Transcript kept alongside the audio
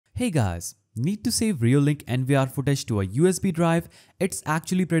Hey guys, need to save Reolink NVR footage to a USB drive? It's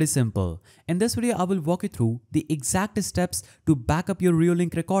actually pretty simple. In this video, I will walk you through the exact steps to back up your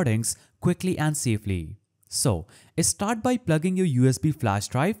Reolink recordings quickly and safely. So, start by plugging your USB flash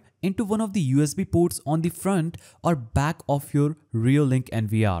drive into one of the USB ports on the front or back of your Reolink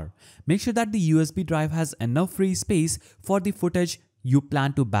NVR. Make sure that the USB drive has enough free space for the footage you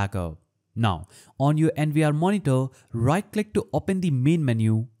plan to back up. Now, on your NVR monitor, right-click to open the main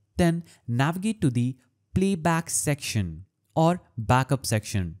menu. Then navigate to the Playback section or Backup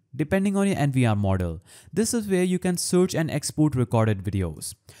section, depending on your NVR model. This is where you can search and export recorded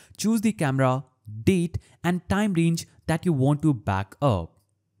videos. Choose the camera, date, and time range that you want to back up.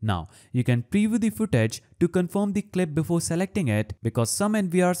 Now, you can preview the footage to confirm the clip before selecting it because some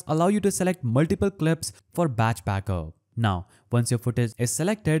NVRs allow you to select multiple clips for batch backup. Now, once your footage is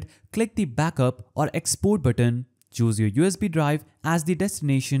selected, click the Backup or Export button. Choose your USB drive as the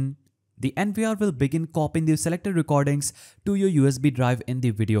destination. The NVR will begin copying the selected recordings to your USB drive in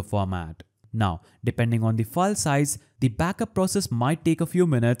the video format. Now, depending on the file size, the backup process might take a few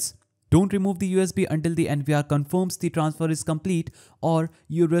minutes. Don't remove the USB until the NVR confirms the transfer is complete or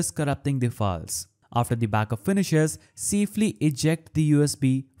you risk corrupting the files. After the backup finishes, safely eject the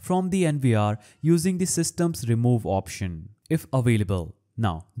USB from the NVR using the system's remove option, if available.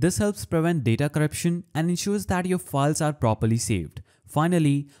 Now, this helps prevent data corruption and ensures that your files are properly saved.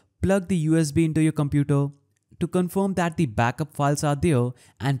 Finally, plug the USB into your computer to confirm that the backup files are there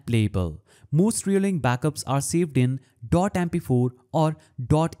and playable. Most Reolink backups are saved in .mp4 or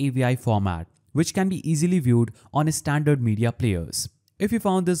 .avi format, which can be easily viewed on standard media players. If you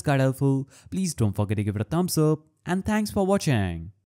found this guide helpful, please don't forget to give it a thumbs up and thanks for watching.